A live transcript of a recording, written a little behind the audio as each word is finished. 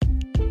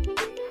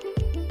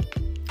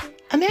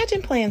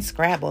Imagine playing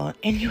Scrabble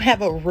and you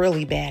have a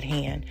really bad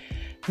hand.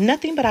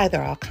 Nothing but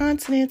either all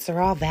consonants or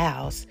all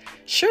vowels.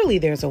 Surely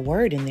there's a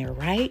word in there,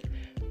 right?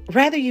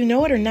 Whether you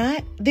know it or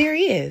not, there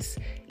is.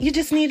 You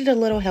just needed a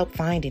little help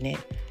finding it.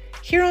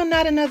 Here on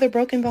Not Another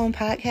Broken Bone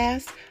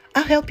podcast,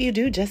 I'll help you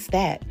do just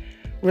that.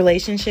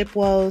 Relationship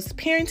woes,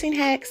 parenting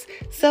hacks,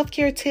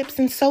 self-care tips,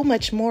 and so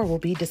much more will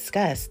be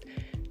discussed.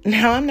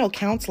 Now, I'm no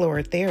counselor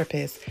or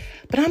therapist,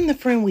 but I'm the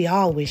friend we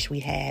all wish we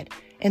had.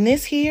 And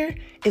this here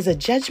is a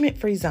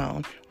judgment-free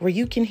zone where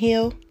you can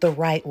heal the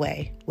right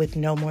way with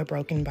no more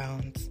broken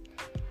bones.